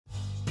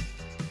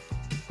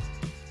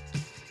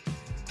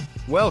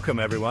Welcome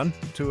everyone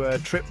to a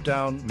trip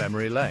down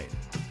memory lane.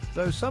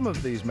 Though some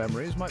of these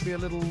memories might be a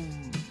little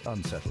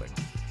unsettling.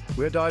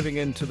 We're diving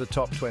into the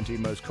top 20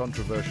 most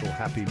controversial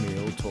Happy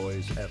Meal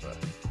toys ever.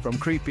 From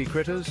creepy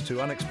critters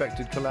to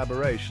unexpected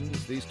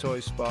collaborations, these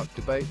toys sparked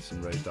debates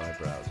and raised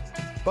eyebrows.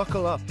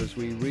 Buckle up as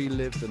we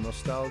relive the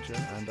nostalgia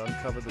and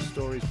uncover the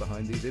stories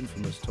behind these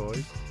infamous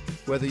toys.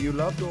 Whether you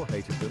loved or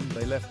hated them,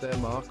 they left their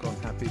mark on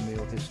Happy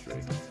Meal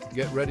history.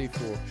 Get ready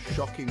for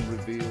shocking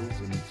reveals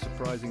and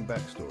surprising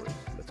backstories.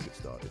 Let's get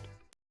started.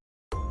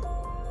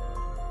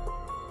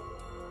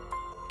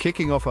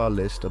 Kicking off our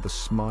list are the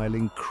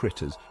smiling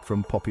critters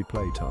from Poppy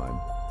Playtime.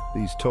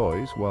 These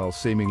toys, while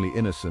seemingly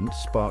innocent,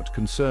 sparked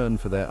concern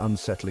for their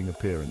unsettling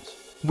appearance.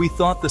 We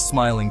thought the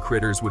smiling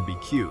critters would be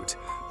cute,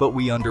 but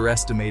we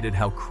underestimated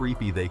how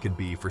creepy they could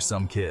be for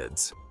some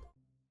kids.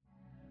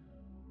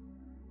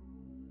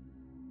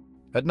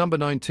 At number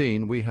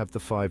 19, we have the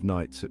Five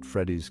Nights at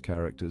Freddy's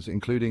characters,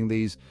 including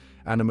these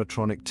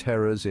animatronic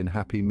terrors in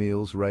Happy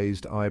Meals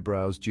raised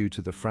eyebrows due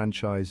to the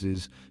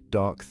franchise's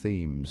dark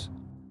themes.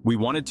 We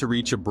wanted to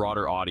reach a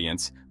broader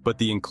audience, but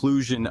the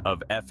inclusion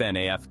of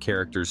FNAF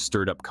characters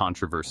stirred up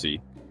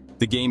controversy.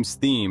 The game's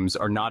themes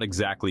are not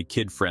exactly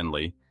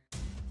kid-friendly.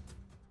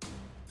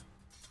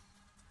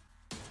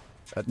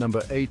 At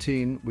number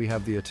 18, we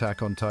have the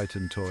Attack on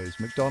Titan toys.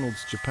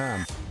 McDonald's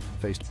Japan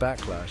faced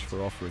backlash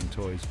for offering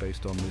toys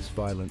based on this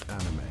violent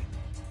anime.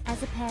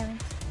 As a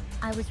parent,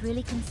 I was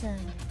really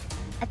concerned.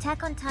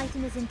 Attack on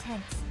Titan is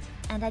intense,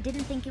 and I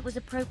didn't think it was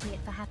appropriate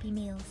for Happy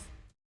Meals.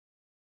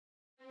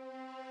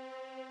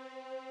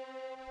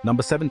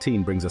 Number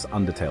 17 brings us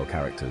Undertale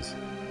characters.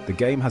 The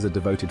game has a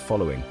devoted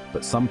following,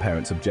 but some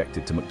parents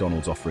objected to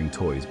McDonald's offering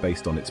toys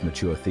based on its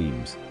mature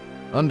themes.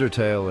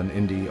 Undertale, an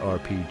indie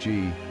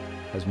RPG,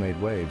 has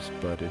made waves,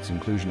 but its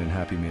inclusion in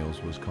Happy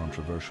Meals was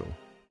controversial.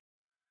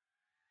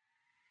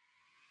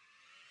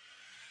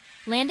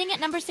 Landing at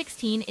number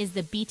 16 is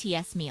the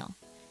BTS meal.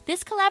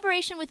 This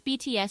collaboration with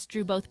BTS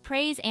drew both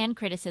praise and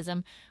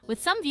criticism, with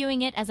some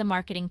viewing it as a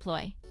marketing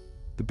ploy.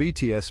 The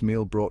BTS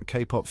meal brought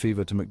K-pop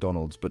fever to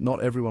McDonald's, but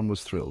not everyone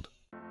was thrilled.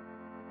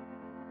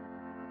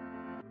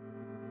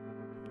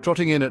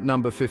 Trotting in at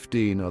number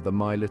 15 are the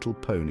My Little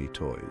Pony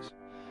toys.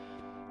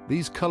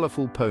 These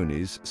colorful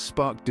ponies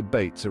sparked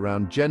debates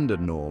around gender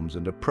norms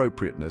and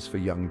appropriateness for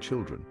young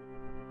children.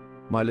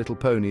 My Little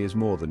Pony is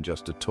more than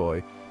just a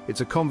toy.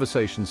 It's a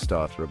conversation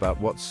starter about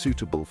what's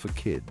suitable for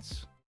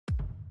kids.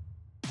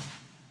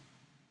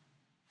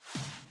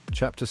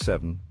 Chapter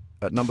 7.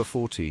 At number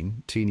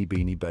 14, Teeny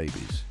Beanie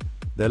Babies.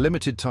 Their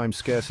limited time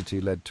scarcity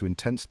led to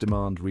intense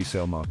demand,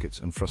 resale markets,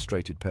 and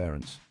frustrated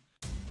parents.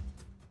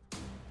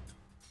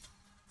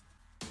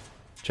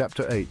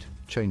 Chapter 8.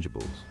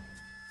 Changeables.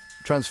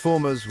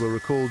 Transformers were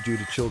recalled due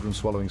to children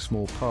swallowing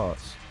small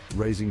parts,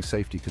 raising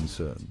safety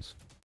concerns.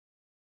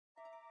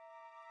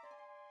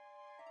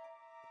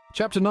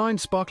 Chapter 9,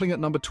 sparkling at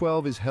number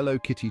 12, is Hello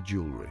Kitty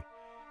jewelry.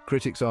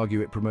 Critics argue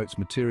it promotes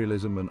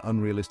materialism and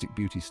unrealistic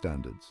beauty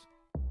standards.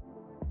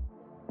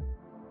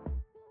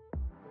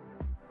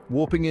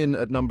 Warping in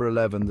at number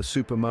 11, the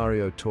Super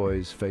Mario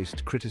toys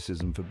faced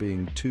criticism for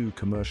being too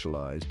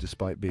commercialized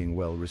despite being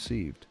well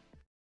received.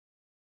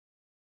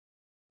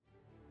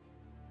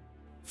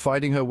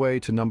 Fighting her way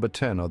to number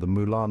 10 are the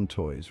Mulan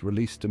toys,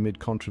 released amid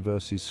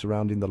controversies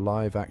surrounding the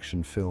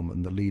live-action film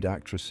and the lead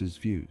actress's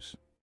views.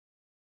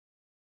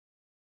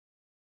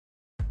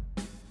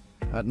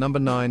 At number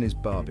 9 is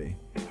Barbie.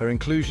 Her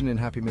inclusion in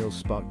Happy Meals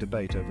sparked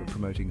debate over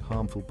promoting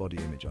harmful body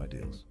image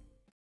ideals.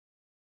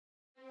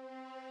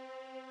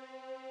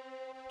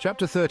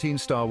 Chapter 13,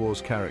 Star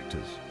Wars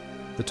characters.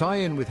 The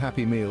tie-in with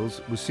Happy Meals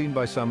was seen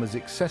by some as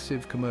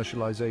excessive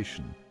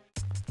commercialization.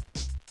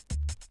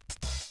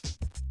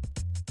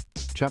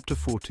 Chapter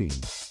 14.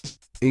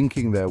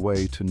 Inking their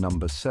way to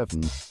number 7,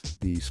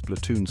 the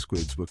Splatoon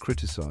squids were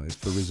criticized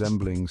for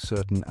resembling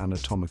certain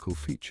anatomical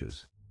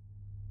features.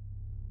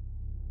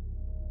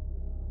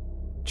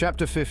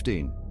 Chapter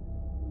 15.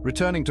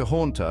 Returning to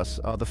haunt us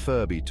are the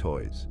Furby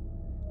toys.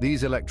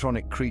 These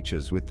electronic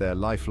creatures with their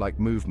lifelike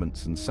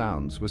movements and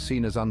sounds were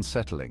seen as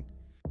unsettling.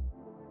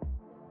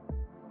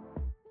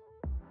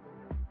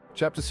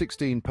 Chapter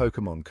 16,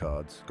 Pokemon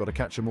cards. Gotta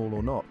catch 'em all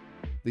or not?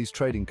 These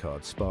trading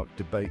cards sparked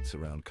debates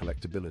around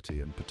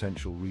collectability and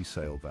potential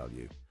resale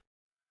value.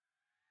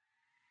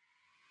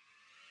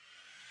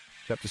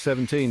 Chapter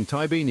 17,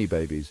 Tie Beanie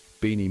Babies.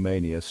 Beanie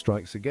Mania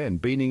strikes again,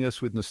 beaning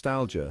us with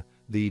nostalgia.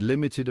 The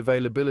limited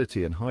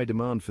availability and high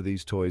demand for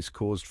these toys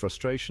caused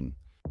frustration.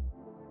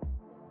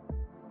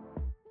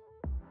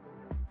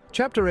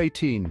 Chapter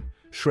 18,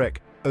 Shrek,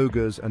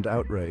 Ogres and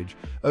Outrage.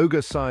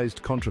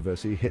 Ogre-sized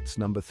controversy hits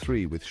number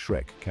 3 with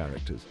Shrek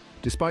characters.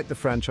 Despite the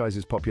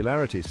franchise's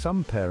popularity,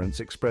 some parents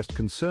expressed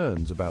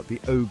concerns about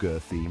the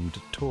ogre-themed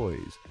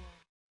toys.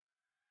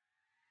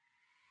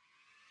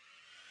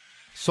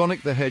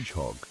 Sonic the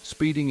Hedgehog,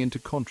 speeding into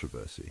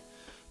controversy.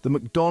 The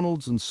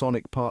McDonald's and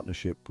Sonic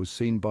partnership was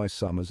seen by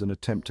some as an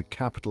attempt to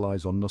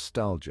capitalize on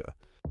nostalgia.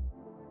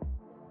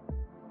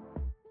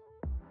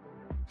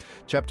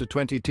 Chapter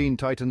 20, Teen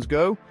Titans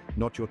Go.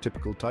 Not your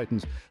typical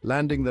Titans.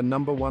 Landing the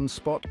 #1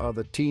 spot are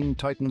the Teen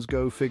Titans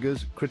Go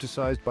figures,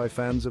 criticized by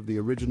fans of the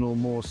original,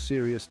 more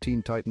serious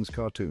Teen Titans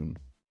cartoon.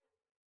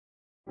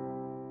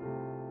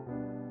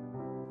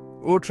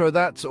 Outro,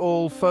 that's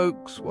all,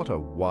 folks. What a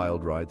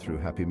wild ride through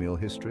Happy Meal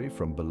history,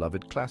 from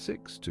beloved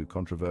classics to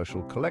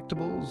controversial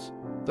collectibles.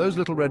 Those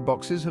little red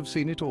boxes have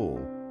seen it all.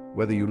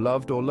 Whether you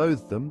loved or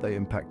loathed them, they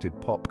impacted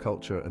pop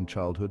culture and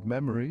childhood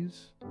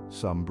memories.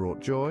 Some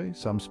brought joy,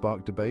 some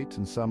sparked debate,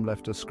 and some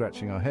left us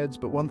scratching our heads.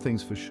 But one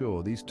thing's for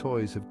sure, these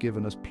toys have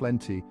given us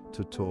plenty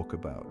to talk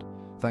about.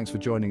 Thanks for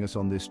joining us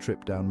on this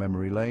trip down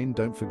memory lane.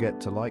 Don't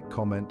forget to like,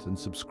 comment, and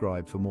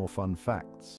subscribe for more fun facts.